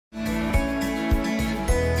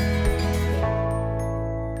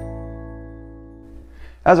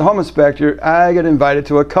As a home inspector, I get invited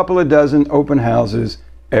to a couple of dozen open houses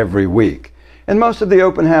every week. And most of the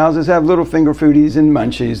open houses have little finger foodies and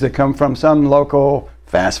munchies that come from some local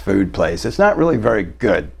fast food place. It's not really very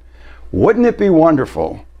good. Wouldn't it be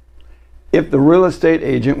wonderful if the real estate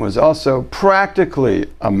agent was also practically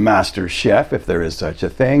a master chef, if there is such a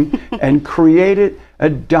thing, and created a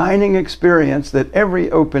dining experience that every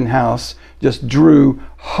open house just drew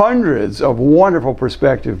hundreds of wonderful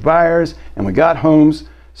prospective buyers, and we got homes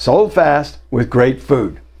sold fast with great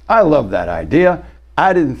food. I love that idea.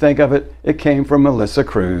 I didn't think of it. It came from Melissa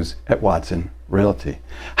Cruz at Watson Realty.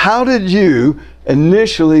 How did you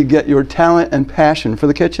initially get your talent and passion for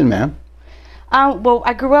the kitchen, ma'am? Well,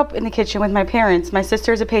 I grew up in the kitchen with my parents. My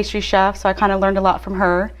sister's a pastry chef, so I kind of learned a lot from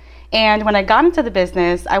her. And when I got into the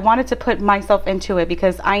business, I wanted to put myself into it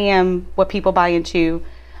because I am what people buy into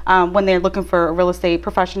when they're looking for a real estate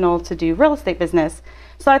professional to do real estate business.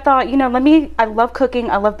 So I thought, you know, I love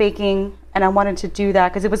cooking, I love baking, and I wanted to do that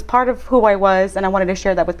because it was part of who I was, and I wanted to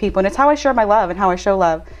share that with people. And it's how I share my love and how I show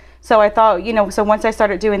love. So I thought, you know, so once I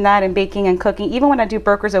started doing that and baking and cooking, even when I do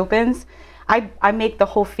Brokers Opens, I make the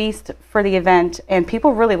whole feast for the event, and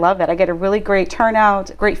people really love it. I get a really great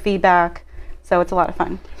turnout, great feedback, so it's a lot of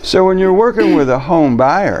fun. So when you're working with a home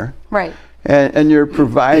buyer, right, and you're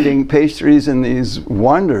providing pastries and these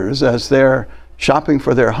wonders as they're shopping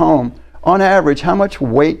for their home, on average, how much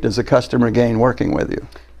weight does a customer gain working with you?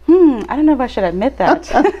 I don't know if I should admit that.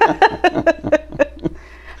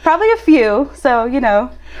 Probably a few, so you know,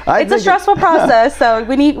 it's a stressful process. So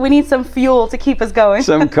we need some fuel to keep us going.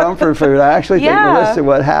 Some comfort food. I actually think, Melissa,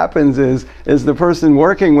 what happens is the person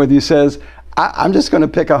working with you says, I'm just going to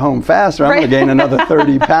pick a home fast, or I'm going to gain another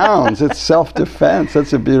 30 pounds. It's self-defense.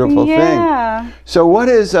 That's a beautiful thing. So what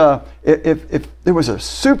is if there was a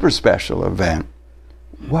super special event,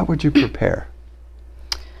 what would you prepare?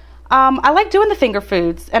 I like doing the finger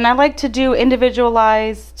foods, and I like to do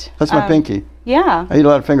individualized. That's my pinky. Yeah. I eat a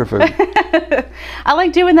lot of finger food. I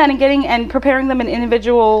like doing that and preparing them in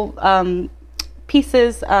individual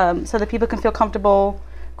pieces so that people can feel comfortable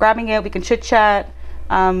grabbing it. We can chit chat.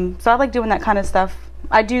 So I like doing that kind of stuff.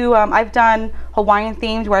 I do. I've done Hawaiian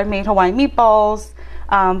themed where I've made Hawaiian meatballs,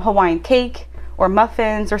 Hawaiian cake, or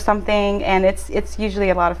muffins or something, and it's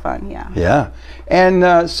usually a lot of fun. Yeah.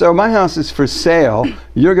 And so my house is for sale.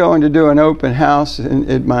 You're going to do an open house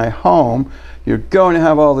in my home. You're going to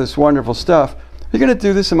have all this wonderful stuff. You're going to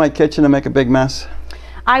do this in my kitchen and make a big mess?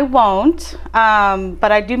 I won't,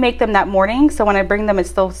 but I do make them that morning, so when I bring them it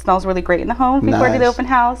still smells really great in the home before I do the open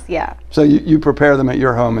house. Yeah. So you prepare them at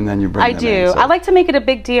your home and then you bring them in. I do. I like to make it a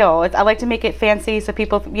big deal. I like to make it fancy so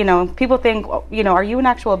people, you know, people think, you know, are you an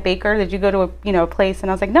actual baker? Did you go to a place?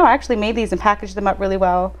 And I was like, no, I actually made these and packaged them up really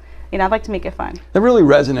well. You know, I like to make it fun. It really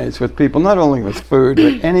resonates with people, not only with food,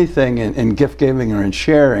 but anything in gift giving or in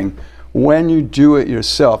sharing. When you do it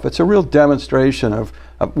yourself, it's a real demonstration of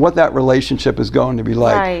what that relationship is going to be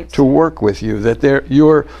like to work with you, that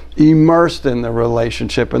you're immersed in the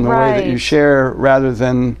relationship and the way that you share rather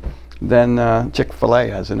than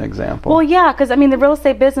Chick-fil-A as an example. Well, yeah, because I mean the real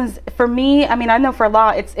estate business, for me, I mean I know for a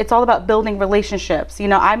lot, it's all about building relationships. You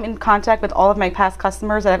know, I'm in contact with all of my past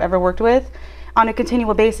customers that I've ever worked with on a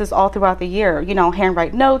continual basis all throughout the year. You know,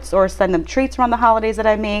 handwrite notes or send them treats around the holidays that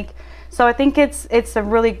I make. So I think it's a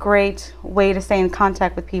really great way to stay in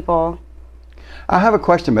contact with people. I have a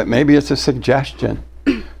question, but maybe it's a suggestion.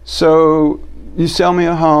 So you sell me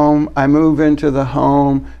a home, I move into the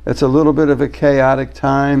home, it's a little bit of a chaotic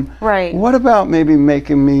time. Right. What about maybe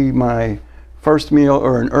making me my first meal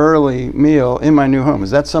or an early meal in my new home?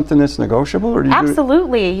 Is that something that's negotiable? Or do you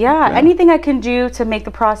Absolutely, yeah. Anything I can do to make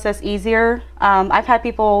the process easier. I've had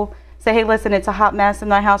people say, hey, listen, it's a hot mess in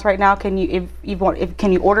my house right now. Can you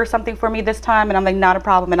can you order something for me this time? And I'm like, not a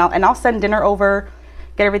problem. And I'll send dinner over,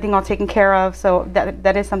 get everything all taken care of. So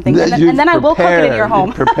that is something. And then I will cook it in your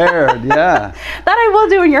home. Prepared, yeah. That I will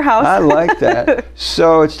do in your house. I like that.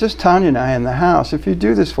 So it's just Tanya and I in the house. If you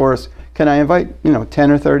do this for us, can I invite 10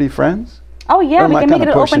 or 30 friends? Oh yeah, we can make it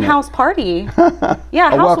an open house party.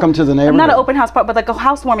 Yeah, welcome to the neighborhood. Not an open house party, but like a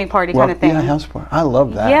housewarming party kind of thing. Yeah, house party. I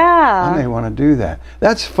love that. Yeah. I may want to do that.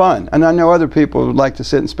 That's fun. And I know other people would like to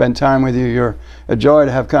sit and spend time with you. You're a joy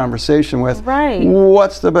to have conversation with. Right.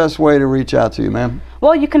 What's the best way to reach out to you, ma'am?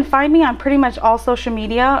 Well, you can find me on pretty much all social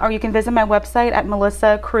media, or you can visit my website at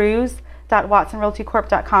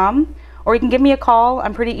melissacruz.watsonrealtycorp.com, or you can give me a call.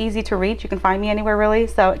 I'm pretty easy to reach. You can find me anywhere really.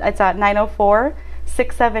 So it's at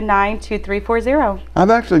 904-679-2340. I've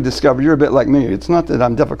actually discovered you're a bit like me. It's not that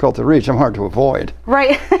I'm difficult to reach, I'm hard to avoid.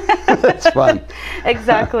 Right. That's fun.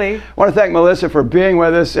 Exactly. I want to thank Melissa for being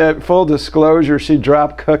with us. Full disclosure, she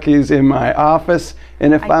dropped cookies in my office,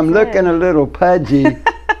 and if I'm looking a little pudgy,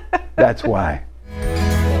 That's why.